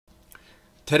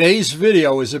Today's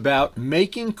video is about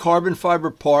making carbon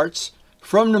fiber parts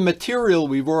from the material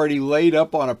we've already laid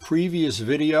up on a previous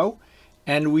video,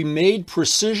 and we made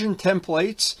precision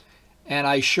templates, and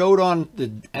I showed on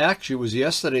actually it was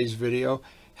yesterday's video,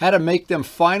 how to make them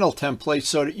final templates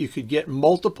so that you could get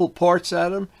multiple parts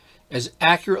out of them as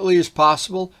accurately as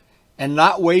possible and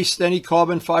not waste any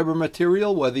carbon fiber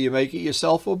material, whether you make it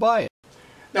yourself or buy it.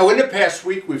 Now, in the past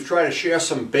week, we've tried to share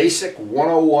some basic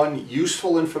 101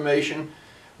 useful information,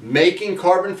 making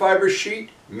carbon fiber sheet,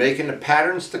 making the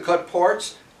patterns to cut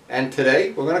parts, and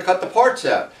today we're going to cut the parts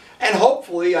out. And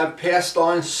hopefully I've passed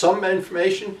on some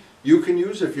information you can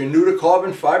use if you're new to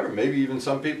carbon fiber, maybe even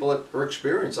some people that are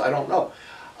experienced, I don't know.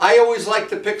 I always like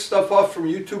to pick stuff up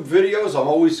from YouTube videos.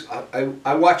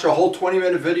 I watch a whole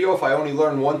 20-minute video. If I only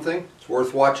learn one thing, it's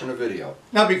worth watching a video.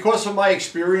 Now, because of my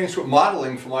experience with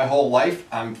modeling for my whole life,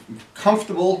 I'm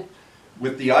comfortable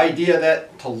with the idea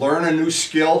that to learn a new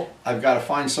skill, I've got to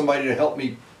find somebody to help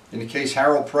me. In the case,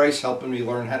 Harold Price helping me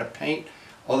learn how to paint.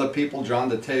 Other people, John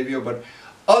DeTavio, but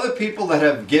other people that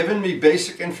have given me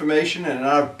basic information and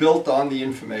I've built on the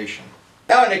information.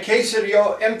 Now, in the case of the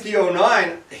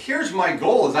MT-09, here's my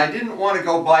goal: is I didn't want to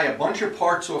go buy a bunch of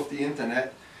parts off the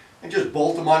internet and just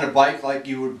bolt them on a bike like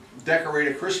you would decorate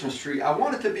a Christmas tree. I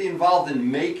wanted to be involved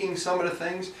in making some of the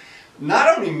things.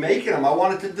 Not only making them, I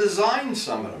wanted to design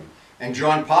some of them. And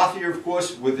John Pothier, of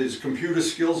course, with his computer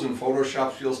skills and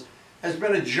Photoshop skills, has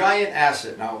been a giant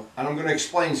asset. Now, and I'm going to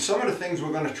explain some of the things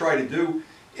we're going to try to do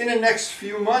in the next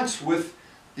few months with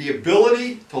the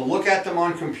ability to look at them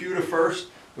on computer first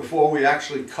before we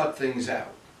actually cut things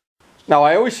out. Now,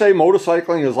 I always say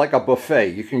motorcycling is like a buffet.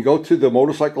 You can go to the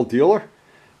motorcycle dealer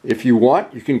if you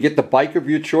want. You can get the bike of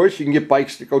your choice. You can get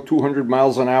bikes that go 200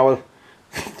 miles an hour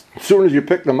as soon as you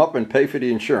pick them up and pay for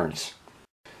the insurance.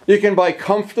 You can buy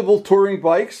comfortable touring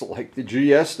bikes like the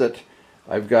GS that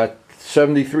I've got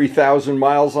 73,000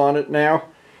 miles on it now,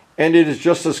 and it is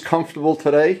just as comfortable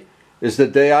today as the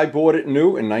day I bought it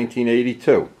new in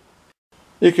 1982.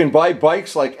 You can buy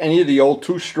bikes like any of the old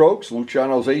two-strokes,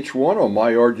 Luciano's H1 or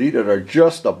my RD, that are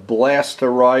just a blast to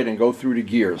ride and go through the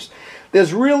gears.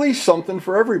 There's really something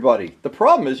for everybody. The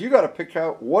problem is you got to pick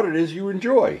out what it is you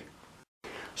enjoy.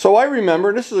 So I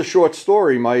remember, this is a short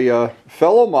story, my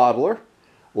fellow modeler,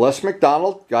 Les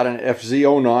McDonald, got an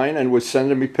FZ09 and was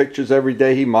sending me pictures every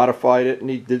day. He modified it and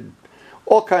he did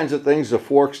all kinds of things, the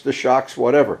forks, the shocks,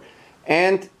 whatever.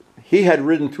 And he had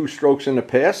ridden two-strokes in the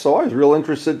past, so I was real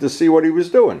interested to see what he was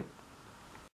doing.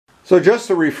 So just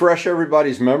to refresh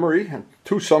everybody's memory,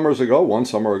 one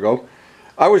summer ago,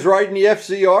 I was riding the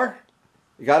FZR.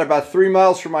 I got about 3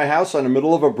 miles from my house on the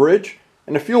middle of a bridge,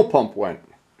 and the fuel pump went.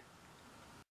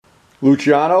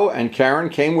 Luciano and Karen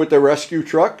came with the rescue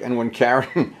truck, and when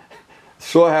Karen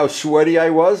saw how sweaty I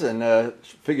was and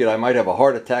figured I might have a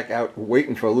heart attack out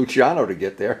waiting for Luciano to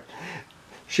get there,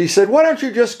 she said, "Why don't you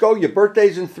just go, your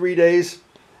birthday's in 3 days,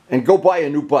 and go buy a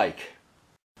new bike?"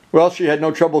 Well, she had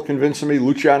no trouble convincing me.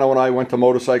 Luciano and I went to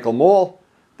Motorcycle Mall.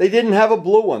 They didn't have a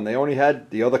blue one. They only had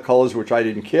the other colors, which I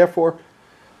didn't care for.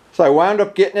 So I wound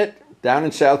up getting it down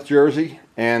in South Jersey,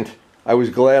 and I was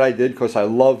glad I did because I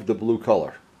loved the blue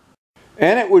color.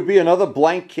 And it would be another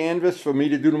blank canvas for me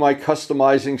to do my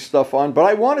customizing stuff on, but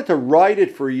I wanted to ride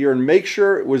it for a year and make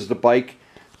sure it was the bike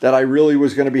that I really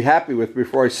was going to be happy with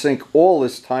before I sink all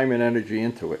this time and energy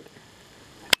into it.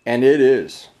 And it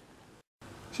is.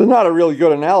 So not a really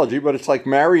good analogy, but it's like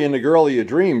marrying the girl of your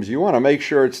dreams. You want to make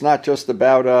sure it's not just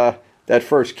about that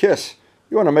first kiss.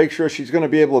 You want to make sure she's going to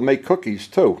be able to make cookies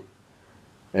too.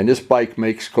 And this bike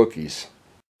makes cookies.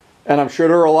 And I'm sure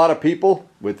there are a lot of people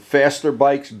with faster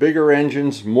bikes, bigger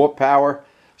engines, more power,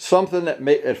 something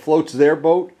that floats their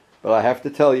boat. But I have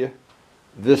to tell you,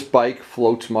 this bike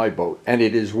floats my boat, and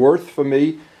it is worth for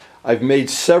me. I've made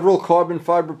several carbon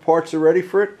fiber parts already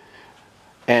for it,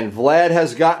 and Vlad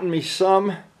has gotten me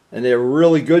some, and they're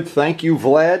really good. Thank you,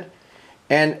 Vlad.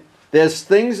 And there's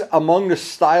things among the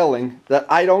styling that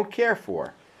I don't care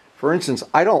for. For instance,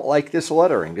 I don't like this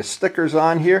lettering. The stickers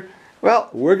on here,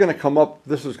 well, we're going to come up,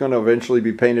 this is going to eventually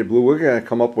be painted blue. We're going to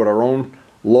come up with our own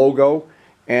logo,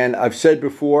 and I've said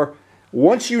before,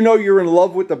 once you know you're in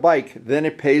love with the bike, then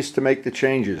it pays to make the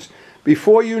changes.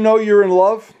 Before you know you're in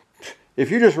love, if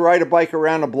you just ride a bike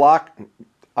around the block,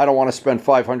 I don't want to spend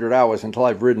 500 hours until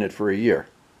I've ridden it for a year.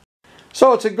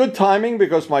 So it's a good timing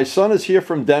because my son is here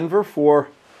from Denver for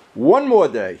 1 more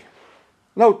day.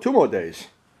 No, 2 more days.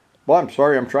 Well, I'm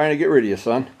sorry, I'm trying to get rid of you,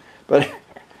 son. But,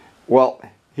 well,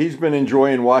 he's been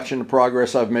enjoying watching the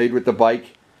progress I've made with the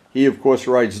bike. He, of course,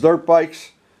 rides dirt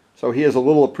bikes, so he has a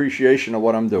little appreciation of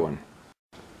what I'm doing.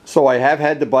 So I have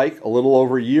had the bike a little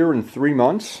over a year and 3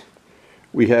 months.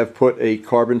 We have put a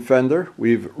carbon fender.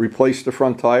 We've replaced the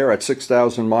front tire at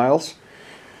 6,000 miles.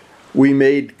 We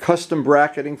made custom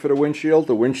bracketing for the windshield.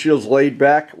 The windshield's laid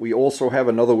back. We also have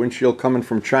another windshield coming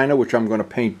from China, which I'm going to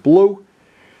paint blue.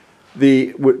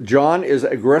 John is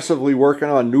aggressively working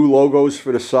on new logos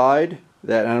for the side,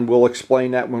 and we'll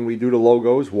explain that when we do the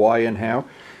logos, why and how.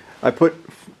 I put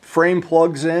frame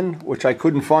plugs in, which I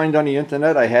couldn't find on the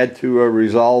internet. I had to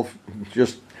resolve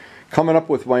just coming up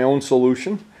with my own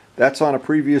solution. That's on a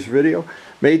previous video.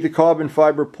 Made the carbon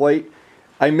fiber plate.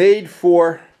 I made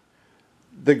for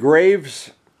the Graves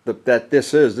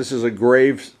this is a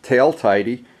Graves tail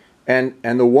tidy, and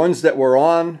the ones that were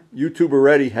on YouTube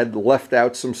already had left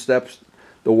out some steps.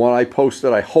 The one I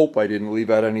posted, I hope I didn't leave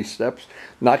out any steps.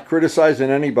 Not criticizing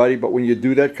anybody, but when you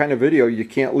do that kind of video, you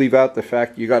can't leave out the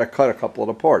fact you got to cut a couple of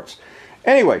the parts.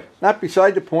 Anyway, not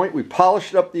beside the point. We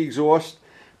polished up the exhaust,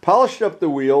 polished up the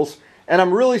wheels, and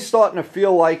I'm really starting to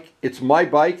feel like it's my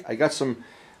bike. I got some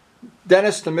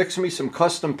Dennis to mix me some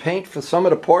custom paint for some of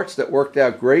the parts that worked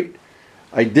out great.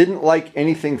 I didn't like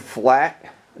anything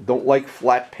flat. I don't like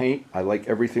flat paint. I like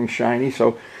everything shiny.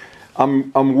 So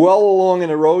I'm well along in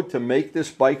the road to make this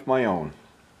bike my own.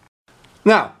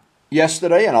 Now,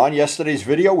 yesterday and on yesterday's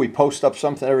video, we post up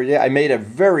something every day. I made a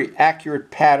very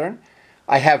accurate pattern.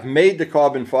 I have made the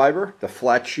carbon fiber, the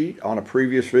flat sheet, on a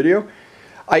previous video.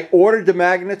 I ordered the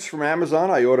magnets from Amazon.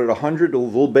 I ordered 100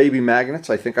 little baby magnets.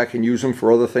 I think I can use them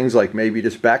for other things like maybe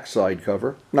this backside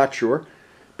cover. Not sure.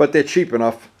 But they're cheap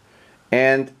enough.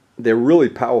 And they're really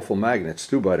powerful magnets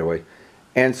too, by the way.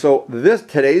 And so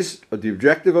the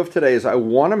objective of today is I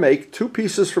want to make 2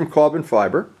 pieces from carbon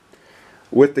fiber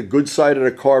with the good side of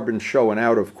the carbon showing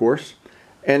out, of course.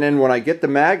 And then when I get the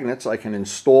magnets, I can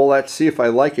install that, see if I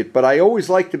like it. But I always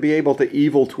like to be able to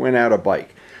evil twin out a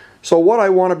bike. So what I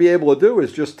want to be able to do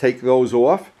is just take those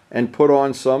off and put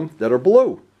on some that are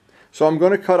blue. So I'm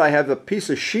going to cut, I have a piece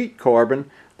of sheet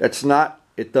carbon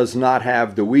it does not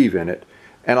have the weave in it.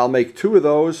 And I'll make 2 of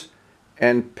those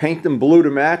and paint them blue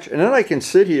to match. And then I can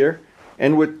sit here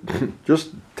and just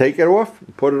take it off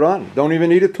and put it on. Don't even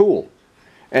need a tool.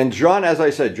 And John, as I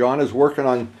said, John is working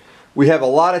on, we have a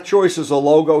lot of choices of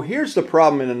logo. Here's the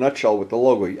problem in a nutshell with the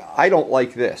logo. I don't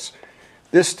like this.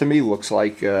 This to me looks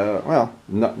like, well,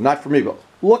 not for me, but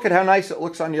look at how nice it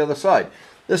looks on the other side.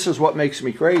 This is what makes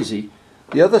me crazy.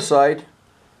 The other side,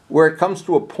 where it comes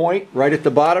to a point right at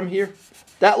the bottom here,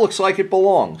 that looks like it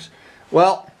belongs.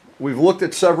 Well, we've looked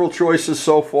at several choices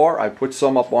so far. I put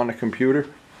some up on the computer.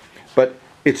 But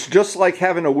it's just like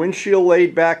having a windshield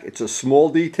laid back. It's a small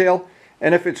detail.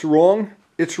 And if it's wrong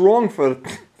for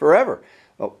forever.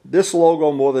 Well, this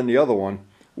logo more than the other one.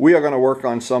 We are going to work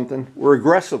on something. We're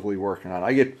aggressively working on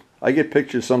it. I get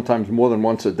pictures sometimes more than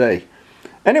once a day.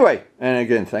 Anyway, and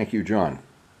again, thank you, John.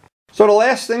 So the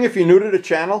last thing, if you're new to the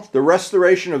channel, the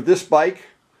restoration of this bike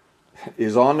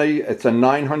is it's a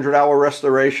 900-hour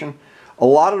restoration. A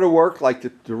lot of the work, like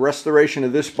the restoration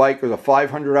of this bike, was a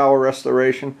 500-hour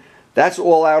restoration. That's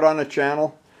all out on the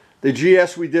channel. The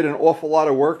GS, we did an awful lot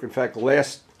of work. In fact,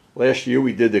 last year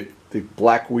we did the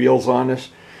black wheels on this.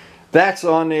 That's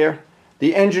on there.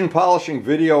 The engine polishing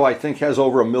video, I think, has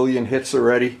over 1 million hits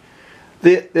already.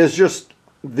 There's just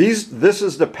this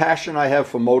is the passion I have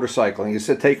for motorcycling. Is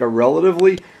to take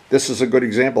this is a good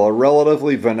example, a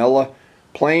relatively vanilla,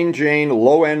 plain Jane,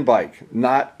 low-end bike,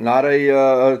 not a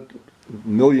 $1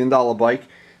 million bike.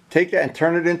 Take that and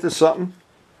turn it into something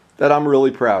that I'm really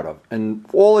proud of. And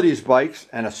all of these bikes,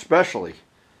 and especially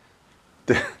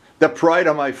the pride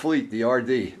of my fleet, the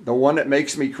RD, the one that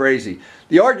makes me crazy.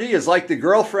 The RD is like the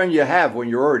girlfriend you have when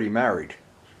you're already married.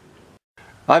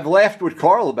 I've laughed with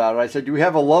Carl about it. I said, do we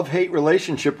have a love-hate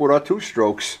relationship with our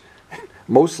 2-strokes?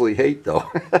 Mostly hate,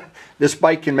 though. This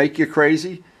bike can make you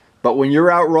crazy, but when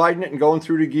you're out riding it and going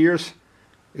through the gears,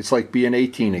 it's like being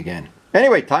 18 again.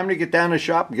 Anyway, time to get down to the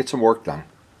shop and get some work done.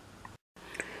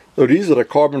 So these are the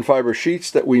carbon fiber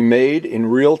sheets that we made in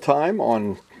real time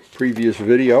on previous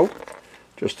video.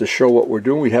 Just to show what we're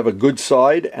doing. We have a good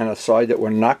side and a side that we're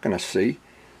not going to see.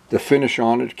 The finish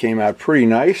on it came out pretty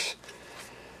nice.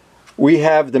 We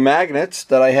have the magnets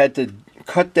that I had to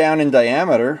cut down in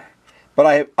diameter,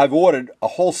 but I've ordered a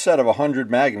whole set of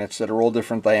 100 magnets that are all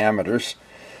different diameters,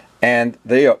 and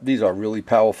these are really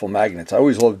powerful magnets. I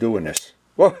always love doing this.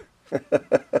 Whoa.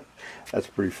 That's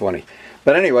pretty funny.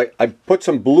 But anyway, I put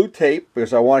some blue tape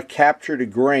because I want to capture the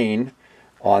grain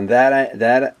on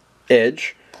that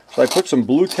edge. So I put some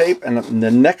blue tape, and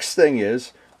the next thing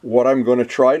is what I'm going to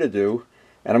try to do,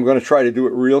 and I'm going to try to do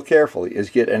it real carefully,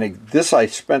 is I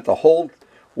spent the whole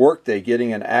workday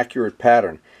getting an accurate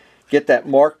pattern. Get that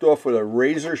marked off with a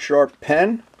razor sharp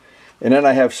pen, And then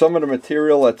I have some of the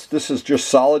material this is just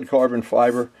solid carbon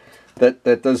fiber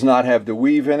that does not have the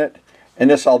weave in it. And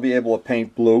this I'll be able to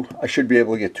paint blue. I should be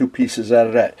able to get 2 pieces out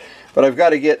of that. But I've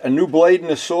got to get a new blade in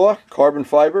the saw. Carbon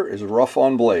fiber is rough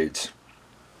on blades.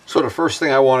 So the first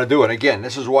thing I want to do, and again,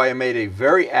 this is why I made a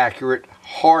very accurate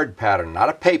hard pattern, not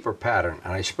a paper pattern.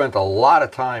 And I spent a lot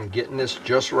of time getting this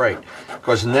just right.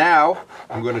 Because now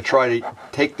I'm going to try to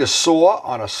take the saw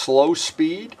on a slow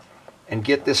speed and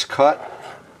get this cut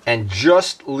and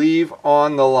just leave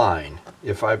on the line.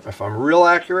 If I'm real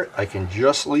accurate, I can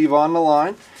just leave on the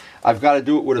line. I've got to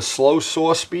do it with a slow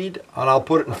saw speed, and I'll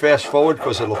put it in fast forward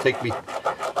because it'll take me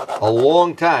a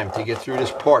long time to get through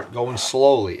this part going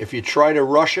slowly. If you try to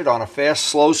rush it on a fast,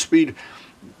 slow speed,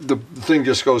 the thing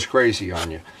just goes crazy on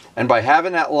you. And by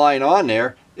having that line on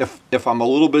there, if I'm a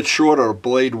little bit short or the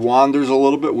blade wanders a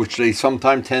little bit, which they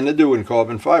sometimes tend to do in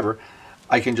carbon fiber,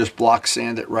 I can just block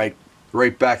sand it right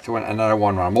back to another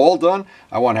one. When I'm all done,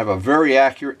 I want to have a very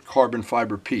accurate carbon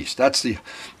fiber piece. That's the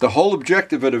whole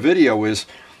objective of the video, is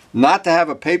not to have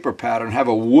a paper pattern, have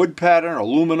a wood pattern,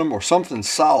 aluminum, or something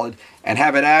solid, and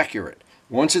have it accurate.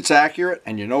 Once it's accurate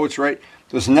and you know it's right,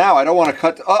 because now I don't want to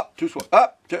cut up,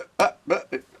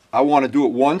 I want to do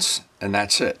it once and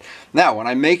that's it. Now when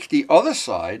I make the other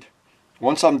side,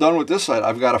 once I'm done with this side,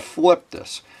 I've got to flip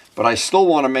this. But I still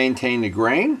want to maintain the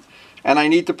grain, and I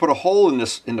need to put a hole in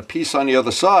the piece on the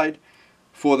other side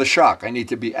for the shock. I need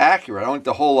to be accurate. I want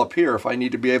the hole up here if I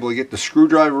need to be able to get the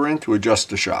screwdriver in to adjust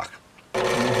the shock.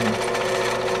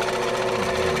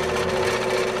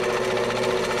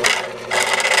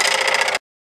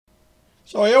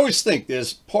 So I always think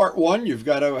there's part one, you've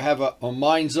got to have a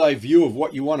mind's eye view of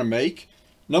what you want to make.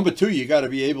 Number two, you got to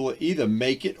be able to either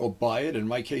make it or buy it. In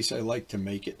my case, I like to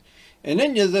make it. And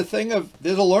then there's the thing of,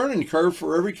 there's a learning curve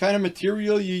for every kind of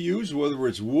material you use, whether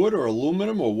it's wood or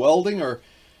aluminum or welding or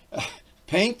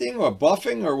painting or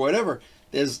buffing or whatever.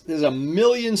 There's a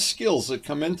million skills that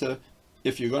come into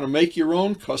if you're going to make your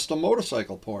own custom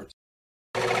motorcycle parts.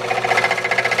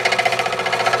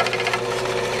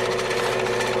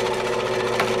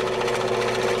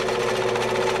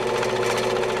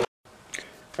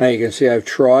 Now you can see I've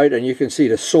tried, and you can see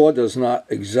the saw does not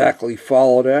exactly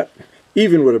follow that,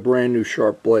 even with a brand new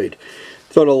sharp blade.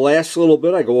 So the last little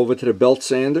bit, I go over to the belt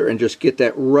sander and just get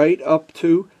that right up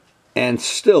to, and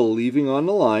still leaving on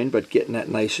the line, but getting that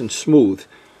nice and smooth.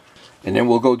 And then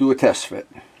we'll go do a test fit.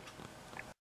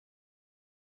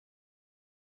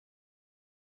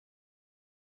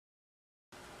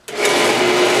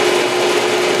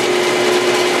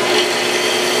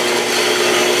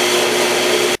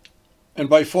 And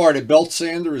by far, the belt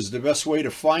sander is the best way to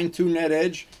fine-tune that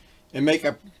edge and make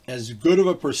as good of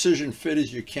a precision fit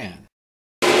as you can.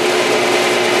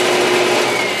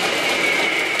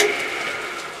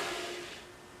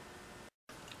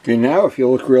 Okay, now if you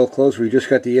look real close, we just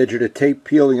got the edge of the tape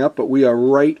peeling up, but we are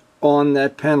right on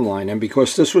that pen line. And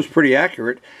because this was pretty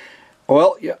accurate,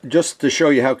 well, yeah, just to show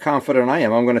you how confident I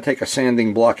am, I'm going to take a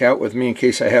sanding block out with me in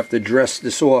case I have to dress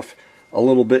this off a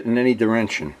little bit in any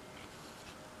direction.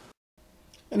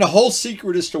 And the whole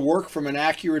secret is to work from an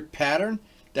accurate pattern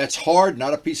that's hard,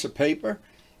 not a piece of paper,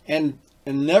 and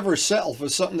never settle for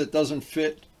something that doesn't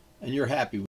fit and you're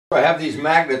happy with. I have these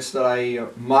magnets that I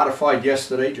modified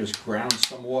yesterday, just ground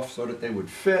some off so that they would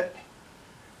fit.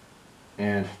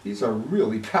 And these are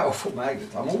really powerful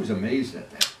magnets. I'm always amazed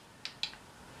at that.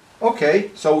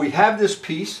 Okay, so we have this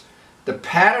piece. The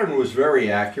pattern was very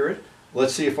accurate.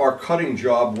 Let's see if our cutting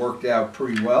job worked out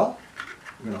pretty well.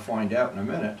 We're going to find out in a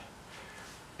minute.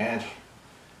 And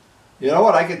you know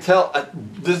what, I can tell,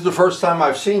 this is the first time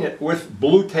I've seen it with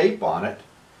blue tape on it.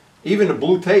 Even the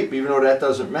blue tape, even though that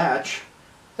doesn't match.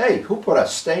 Hey, who put a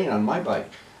stain on my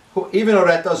bike? Even though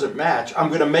that doesn't match, I'm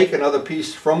going to make another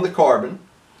piece from the carbon.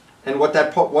 And what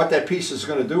that piece is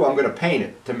going to do, I'm going to paint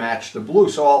it to match the blue.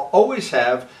 So I'll always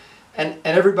have, and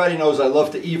everybody knows I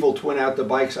love to evil twin out the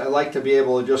bikes. I like to be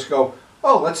able to just go,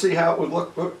 oh, let's see how it would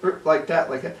look like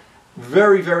that, like that.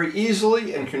 Very, very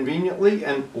easily and conveniently.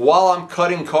 And while I'm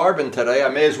cutting carbon today, I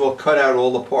may as well cut out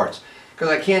all the parts, because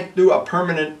I can't do a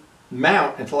permanent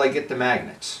mount until I get the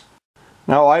magnets.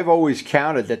 Now, I've always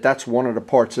counted that that's one of the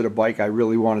parts of the bike I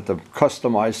really wanted to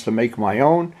customize to make my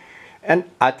own. And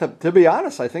to be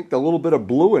honest, I think the little bit of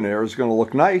blue in there is going to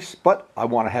look nice, but I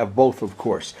want to have both, of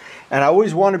course. And I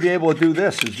always want to be able to do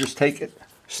this, is just take it,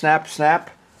 snap,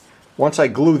 snap. Once I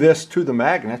glue this to the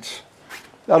magnets,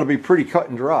 that'll be pretty cut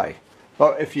and dry.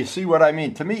 Well, if you see what I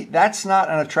mean, to me, that's not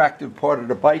an attractive part of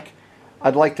the bike.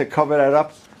 I'd like to cover that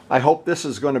up. I hope this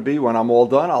is going to be, when I'm all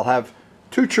done, I'll have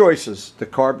two choices, the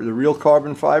real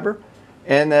carbon fiber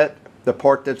and the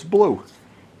part that's blue.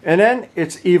 And then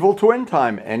it's evil twin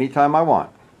time anytime I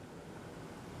want.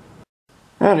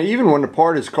 And even when the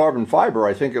part is carbon fiber,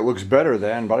 I think it looks better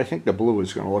then, but I think the blue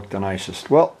is going to look the nicest.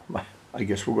 Well, I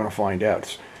guess we're going to find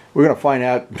out. We're going to find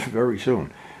out very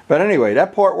soon. But anyway,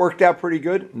 that part worked out pretty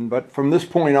good, but from this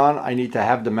point on, I need to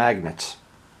have the magnets.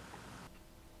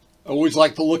 I always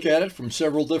like to look at it from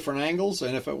several different angles,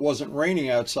 and if it wasn't raining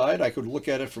outside, I could look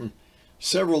at it from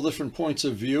several different points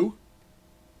of view.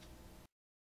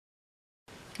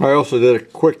 I also did a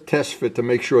quick test fit to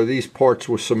make sure these parts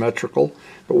were symmetrical.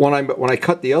 But when I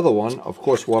cut the other one, of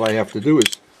course, what I have to do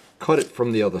is cut it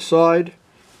from the other side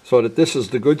so that this is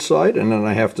the good side, and then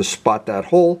I have to spot that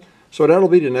hole. So that'll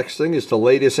be the next thing, is to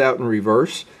lay this out in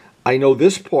reverse. I know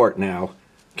this part now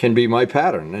can be my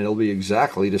pattern, and it'll be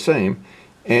exactly the same.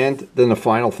 And then the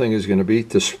final thing is going to be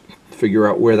to figure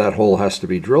out where that hole has to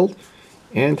be drilled.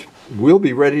 And we'll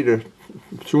be ready to,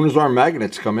 as soon as our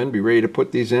magnets come in, be ready to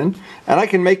put these in. And I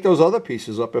can make those other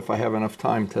pieces up if I have enough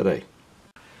time today.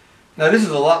 Now this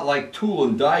is a lot like tool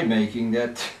and die making,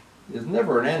 that there's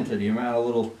never an end to the amount of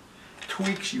little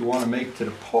tweaks you want to make to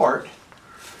the part.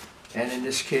 And in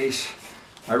this case,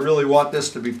 I really want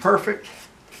this to be perfect.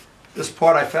 This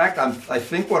part, in fact, I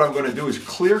think what I'm going to do is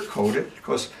clear coat it,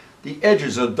 because the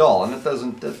edges are dull and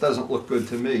that doesn't look good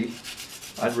to me.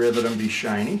 I'd rather them be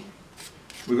shiny.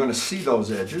 We're going to see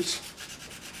those edges.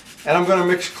 And I'm going to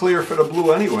mix clear for the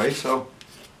blue anyway, so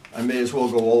I may as well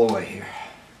go all the way here.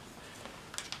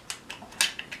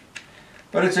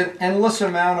 But it's an endless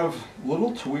amount of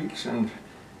little tweaks, and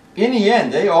in the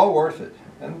end, they are worth it.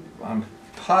 And I'm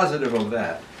positive of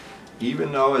that.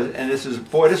 Even though, and this is,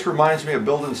 boy, this reminds me of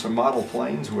building some model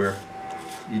planes where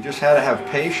you just had to have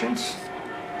patience,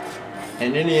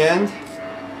 and in the end,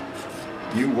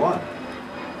 you won.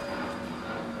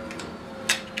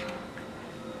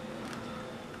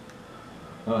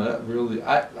 Oh, that really,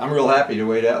 I'm real happy the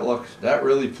way that looks. That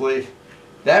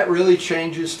really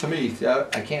changes to me.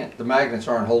 I can't, the magnets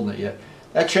aren't holding it yet.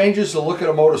 That changes the look of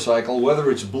a motorcycle, whether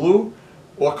it's blue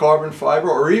or carbon fiber,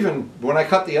 or even when I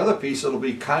cut the other piece, it'll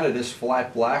be kind of this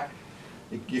flat black.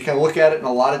 You can look at it in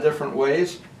a lot of different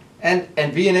ways, and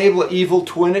being able to evil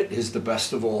twin it is the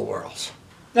best of all worlds.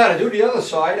 Now to do the other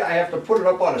side, I have to put it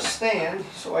up on a stand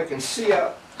so I can see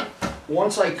how,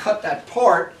 once I cut that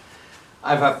part,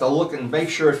 I have to look and make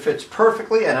sure it fits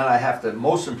perfectly, and then I have to,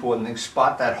 most important thing,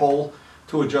 spot that hole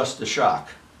to adjust the shock.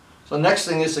 So the next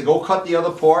thing is to go cut the other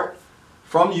part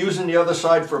from using the other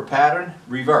side for a pattern,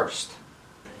 reversed.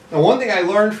 Now one thing I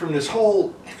learned from this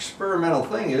whole experimental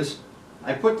thing is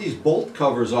I put these bolt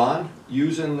covers on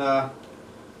using that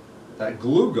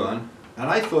glue gun,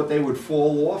 and I thought they would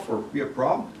fall off or be a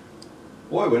problem.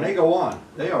 Boy, when they go on,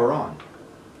 they are on.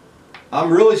 I'm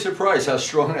really surprised how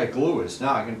strong that glue is.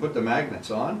 Now I can put the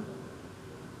magnets on.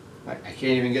 I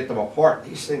can't even get them apart.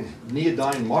 These things,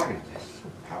 neodyne magnets, they're so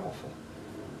powerful.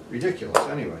 Ridiculous,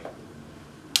 anyway.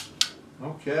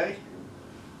 Okay.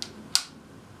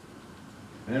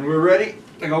 And we're ready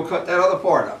to go cut that other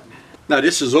part up. Now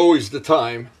this is always the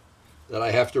time that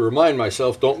I have to remind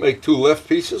myself, don't make two left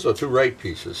pieces or two right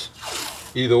pieces.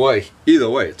 Either way,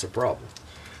 it's a problem.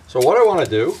 So what I want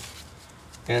to do,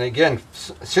 and again,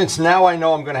 since now I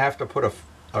know I'm going to have to put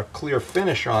a clear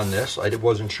finish on this, I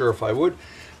wasn't sure if I would,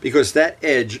 because that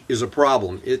edge is a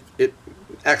problem. It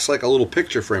acts like a little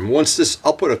picture frame. Once this,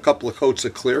 I'll put a couple of coats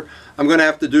of clear. I'm going to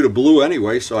have to do the blue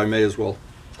anyway, so I may as well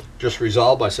just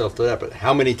resolve myself to that. But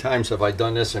how many times have I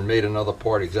done this and made another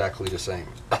part exactly the same?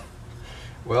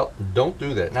 Well, don't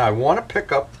do that. Now I want to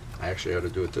pick up, I actually ought to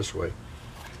do it this way.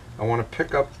 I want to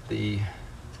pick up the,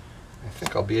 I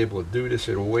think I'll be able to do this.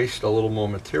 It'll waste a little more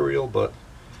material, but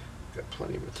I've got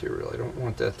plenty of material. I don't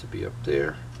want that to be up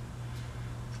there.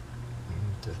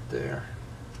 That there.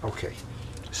 Okay.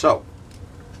 So,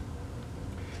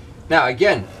 now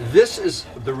again, this is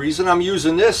the reason I'm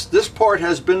using this. This part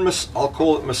has been, I'll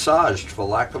call it massaged for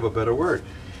lack of a better word.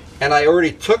 And I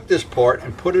already took this part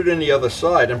and put it in the other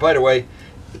side. And by the way,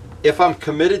 if I'm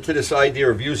committed to this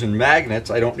idea of using magnets,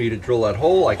 I don't need to drill that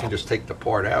hole. I can just take the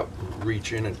part out,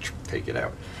 reach in and take it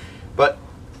out. But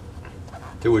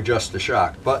to adjust the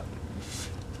shock. But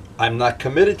I'm not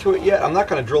committed to it yet. I'm not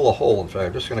going to drill a hole. In fact,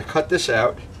 I'm just going to cut this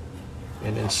out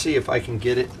and then see if I can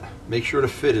get it, make sure the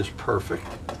fit is perfect.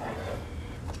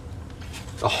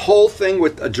 The whole thing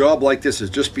with a job like this is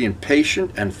just being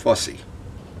patient and fussy.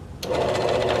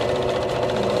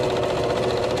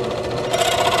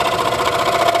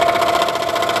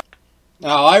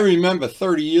 Now, I remember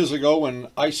 30 years ago when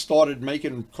I started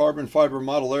making carbon fiber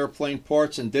model airplane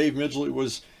parts, and Dave Midgley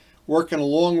was working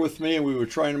along with me, and we were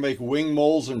trying to make wing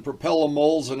molds and propeller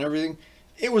molds and everything.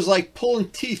 It was like pulling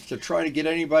teeth to try to get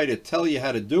anybody to tell you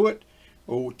how to do it.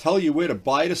 or tell you where to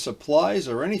buy the supplies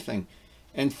or anything.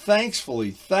 And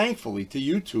thankfully to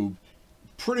YouTube,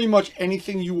 pretty much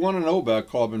anything you want to know about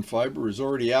carbon fiber is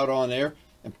already out on there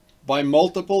and by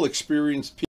multiple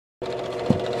experienced people.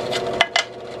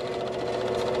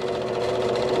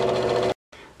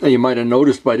 Now you might have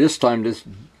noticed by this time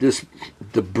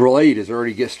the blade is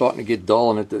already starting to get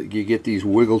dull, and you get these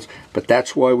wiggles. But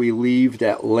that's why we leave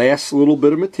that last little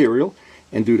bit of material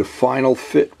and do the final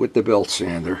fit with the belt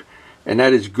sander. And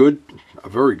that is good, a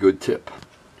very good tip.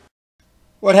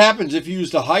 What happens if you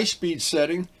use the high-speed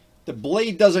setting? The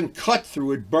blade doesn't cut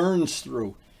through, it burns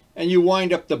through. And you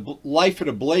wind up, the life of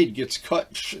the blade gets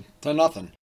cut to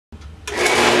nothing.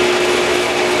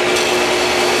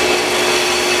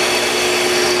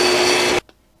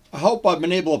 I hope I've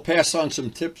been able to pass on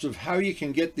some tips of how you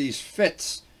can get these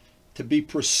fits to be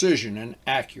precision and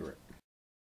accurate.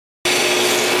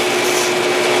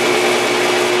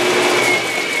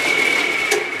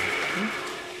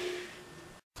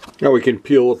 Now we can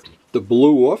peel the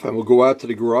blue off, and we'll go out to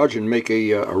the garage and make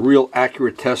a real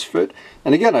accurate test fit.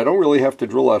 And again, I don't really have to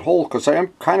drill that hole because I am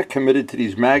kind of committed to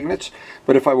these magnets.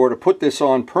 But if I were to put this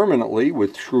on permanently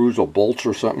with screws or bolts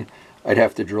or something, I'd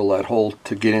have to drill that hole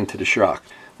to get into the shock,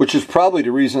 which is probably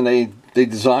the reason they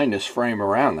designed this frame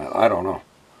around that. I don't know.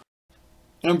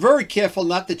 And I'm very careful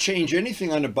not to change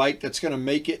anything on the bike that's going to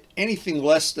make it anything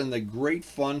less than the great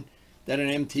fun that an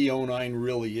MT-09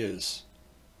 really is.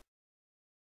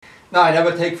 Now, I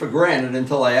never take for granted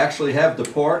until I actually have the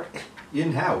part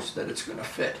in-house that it's going to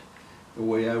fit the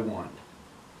way I want.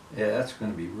 Yeah, that's going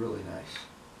to be really nice.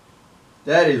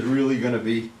 That is really going to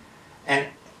be... And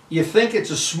you think it's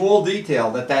a small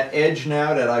detail that edge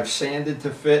now that I've sanded to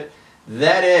fit,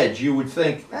 that edge, you would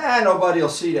think, nobody will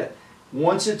see that.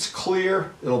 Once it's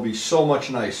clear, it'll be so much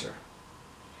nicer.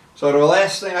 So the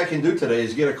last thing I can do today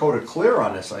is get a coat of clear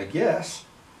on this, I guess.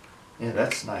 Yeah,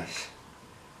 that's nice.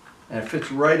 And it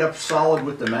fits right up solid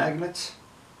with the magnets.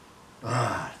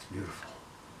 Ah, it's beautiful.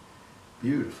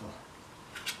 Beautiful.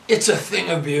 It's a thing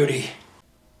of beauty.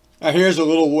 Now here's a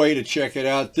little way to check it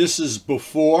out. This is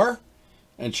before,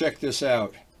 and check this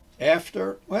out.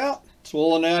 After, well, it's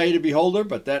all an eye to beholder,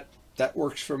 but that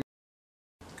works for me.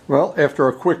 Well, after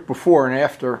a quick before and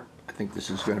after, I think this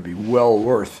is going to be well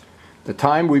worth the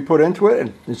time we put into it,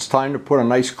 and it's time to put a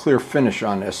nice clear finish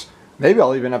on this. Maybe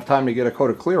I'll even have time to get a coat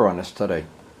of clear on this today.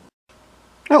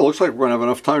 Now it looks like we're going to have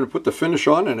enough time to put the finish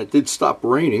on, and it did stop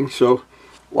raining, so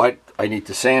I need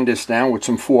to sand this down with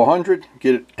some 400,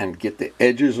 get the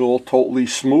edges all totally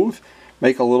smooth,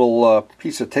 make a little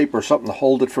piece of tape or something to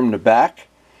hold it from the back,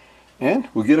 and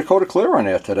we'll get a coat of clear on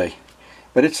there today.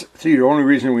 But see, the only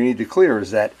reason we need to clear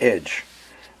is that edge.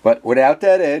 But without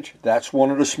that edge, that's one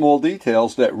of the small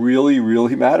details that really,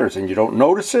 really matters, and you don't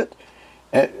notice it.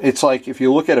 It's like if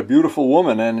you look at a beautiful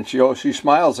woman and she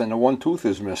smiles and the one tooth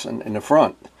is missing in the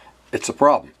front, it's a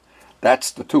problem.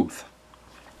 That's the tooth.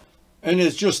 And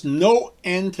there's just no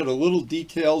end to the little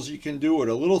details you can do or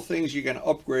the little things you can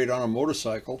upgrade on a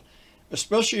motorcycle,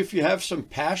 especially if you have some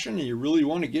passion and you really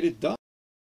want to get it done.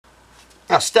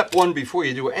 Now, step one before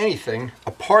you do anything,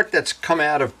 a part that's come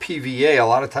out of PVA, a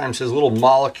lot of times has little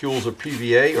molecules of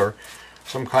PVA or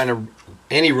some kind of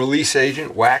any release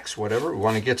agent, wax, whatever. We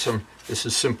want to get some, this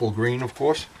is simple green, of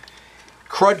course.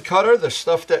 Crud cutter, the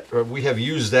stuff that we have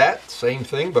used that, same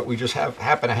thing, but we just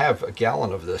happen to have a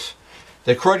gallon of this.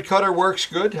 The crud cutter works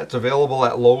good. That's available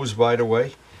at Lowe's, by the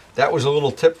way. That was a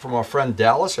little tip from our friend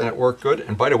Dallas, and it worked good.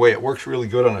 And by the way, it works really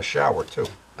good on a shower, too.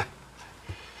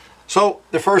 So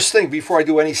the first thing, before I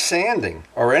do any sanding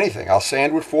or anything, I'll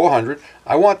sand with 400.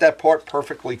 I want that part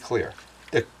perfectly clear.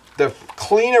 The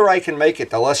cleaner I can make it,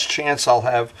 the less chance I'll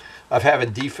have of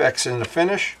having defects in the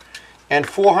finish. And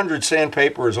 400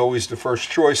 sandpaper is always the first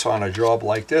choice on a job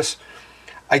like this.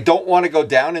 I don't want to go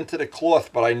down into the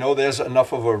cloth, but I know there's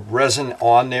enough of a resin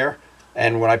on there.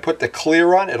 And when I put the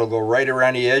clear on, it'll go right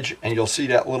around the edge, and you'll see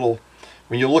that little,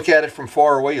 when you look at it from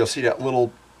far away, you'll see that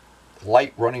little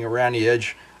light running around the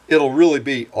edge. It'll really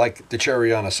be like the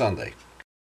cherry on a sundae.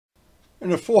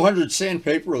 And the 400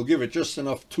 sandpaper will give it just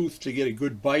enough tooth to get a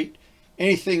good bite.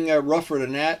 Anything rougher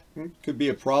than that could be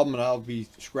a problem, and I'll be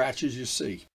scratches, you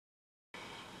see.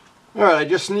 All right, I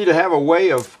just need to have a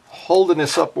way of holding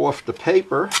this up off the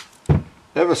paper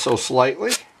ever so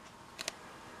slightly.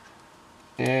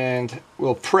 And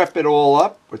we'll prep it all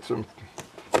up with some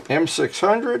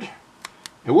M600.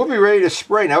 And we'll be ready to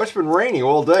spray. Now, it's been raining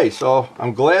all day, so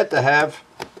I'm glad to have,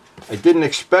 I didn't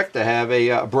expect to have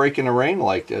a break in the rain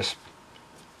like this.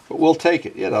 But we'll take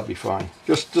it. Yeah, that'll be fine.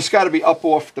 Just got to be up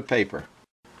off the paper.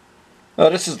 Now,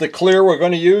 this is the clear we're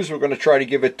going to use. We're going to try to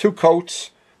give it 2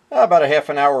 coats, about a half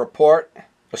an hour apart,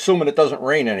 assuming it doesn't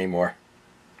rain anymore.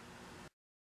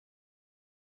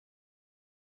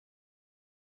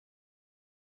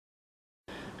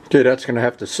 Okay, that's going to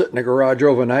have to sit in the garage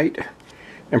overnight.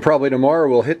 And probably tomorrow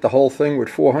we'll hit the whole thing with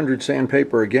 400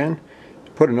 sandpaper again.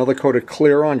 Put another coat of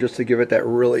clear on just to give it that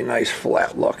really nice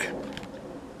flat look.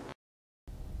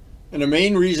 And the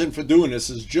main reason for doing this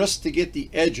is just to get the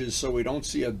edges so we don't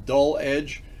see a dull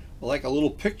edge, like a little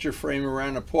picture frame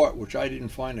around the part, which I didn't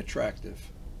find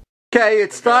attractive. Okay,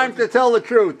 it's time to tell the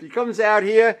truth. He comes out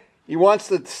here. He wants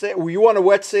to say, well, you want a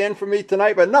wet sand for me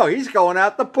tonight? But no, he's going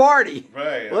out to party.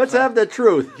 Right. Let's have the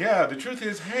truth. Yeah, the truth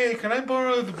is, hey, can I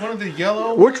borrow one of the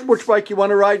yellow Which bike you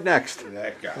want to ride next?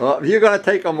 That guy. Well, you're going to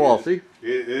take them all, see?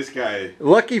 This guy.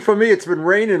 Lucky for me, it's been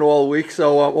raining all week,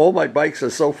 so all my bikes are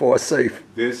so far safe.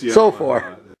 So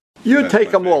far. You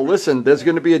take them all. Listen, there's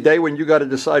going to be a day when you got to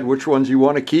decide which ones you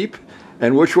want to keep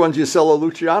and which ones you sell a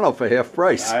Luciano for half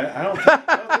price. I don't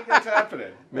think that's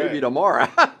happening. Maybe tomorrow.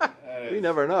 We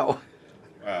never know.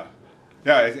 Wow.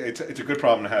 Yeah, it's a good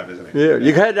problem to have, isn't it? Yeah.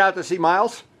 You headed out to see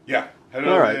Miles? Yeah. Headed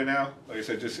over there now. Like I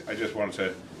said, I just wanted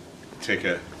to take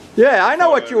a... Yeah, I know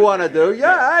what you want to do.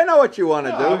 Yeah, I know what you want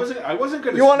to do. I wasn't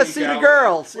going to. You want to see the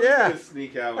girls? Yeah.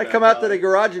 Sneak out. I come out to the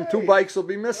garage and two bikes will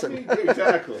be missing.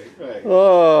 Exactly. Right.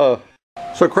 Oh.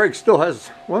 So Craig still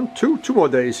has two more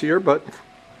days here, but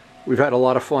we've had a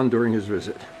lot of fun during his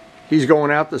visit. He's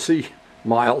going out to see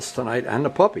Miles tonight and the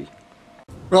puppy.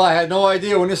 Well, I had no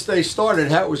idea when this day started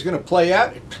how it was going to play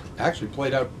out. It actually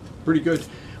played out pretty good.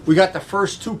 We got the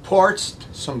first two parts,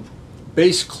 some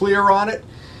base clear on it.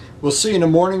 We'll see in the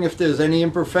morning if there's any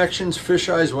imperfections, fish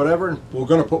eyes, whatever. And we're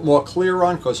going to put more clear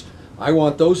on because I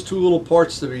want those two little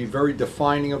parts to be very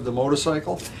defining of the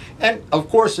motorcycle. And of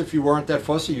course, if you weren't that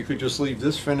fussy, you could just leave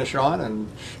this finish on and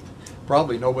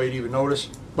probably nobody'd even notice.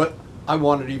 But I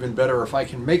want it even better if I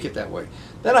can make it that way.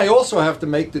 Then I also have to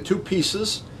make the two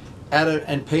pieces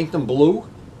and paint them blue.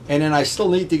 And then I still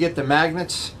need to get the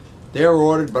magnets. They're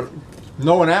ordered, but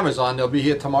knowing Amazon, they'll be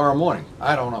here tomorrow morning.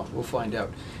 I don't know. We'll find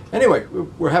out. Anyway,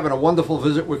 we're having a wonderful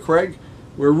visit with Craig.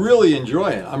 We're really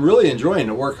enjoying it. I'm really enjoying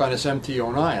the work on this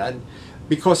MT-09.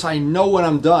 Because I know when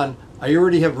I'm done, I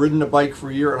already have ridden the bike for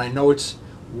a year, and I know it's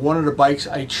one of the bikes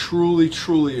I truly,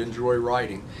 truly enjoy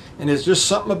riding. And there's just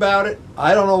something about it.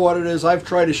 I don't know what it is. I've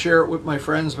tried to share it with my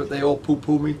friends, but they all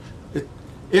poo-poo me.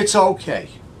 It's okay.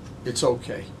 It's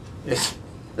okay.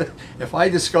 If I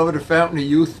discover the fountain of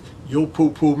youth, you'll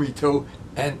poo-poo me too,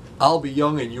 and I'll be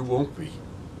young and you won't be.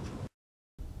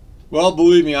 Well,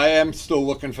 believe me, I am still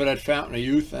looking for that fountain of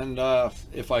youth, and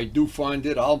if I do find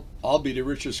it, I'll be the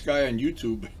richest guy on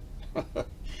YouTube.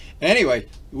 Anyway,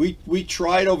 we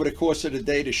tried over the course of the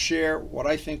day to share what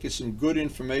I think is some good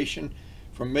information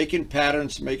from making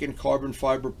patterns, making carbon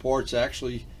fiber parts.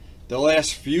 Actually, the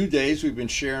last few days we've been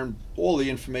sharing all the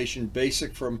information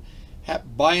basic from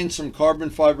buying some carbon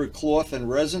fiber cloth and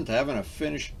resin to having a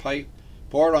finished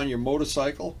part on your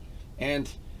motorcycle. And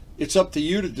it's up to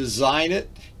you to design it,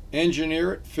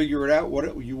 engineer it, figure it out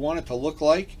what you want it to look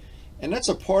like. And that's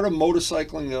a part of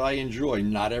motorcycling that I enjoy.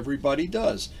 Not everybody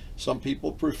does. Some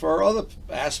people prefer other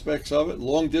aspects of it,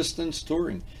 long distance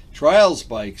touring, trials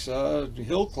bikes,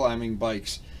 hill climbing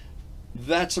bikes.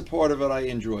 That's a part of it I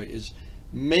enjoy, is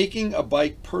making a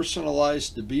bike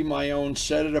personalized to be my own,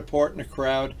 set it apart in a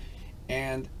crowd,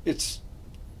 and it's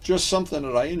just something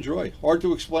that I enjoy. Hard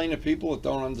to explain to people that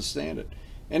don't understand it.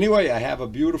 Anyway, I have a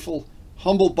beautiful,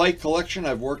 humble bike collection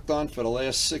I've worked on for the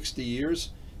last 60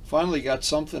 years. Finally got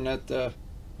something that,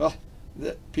 well,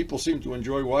 that people seem to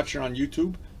enjoy watching on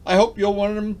YouTube. I hope you're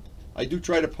one of them. I do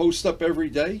try to post up every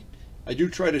day. I do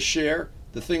try to share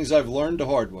the things I've learned the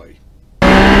hard way.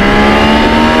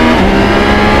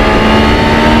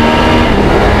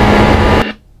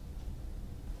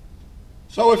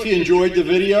 So if you enjoyed the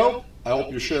video, I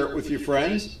hope you share it with your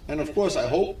friends. And of course, I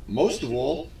hope, most of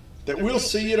all, that we'll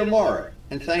see you tomorrow.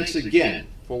 And thanks again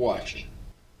for watching.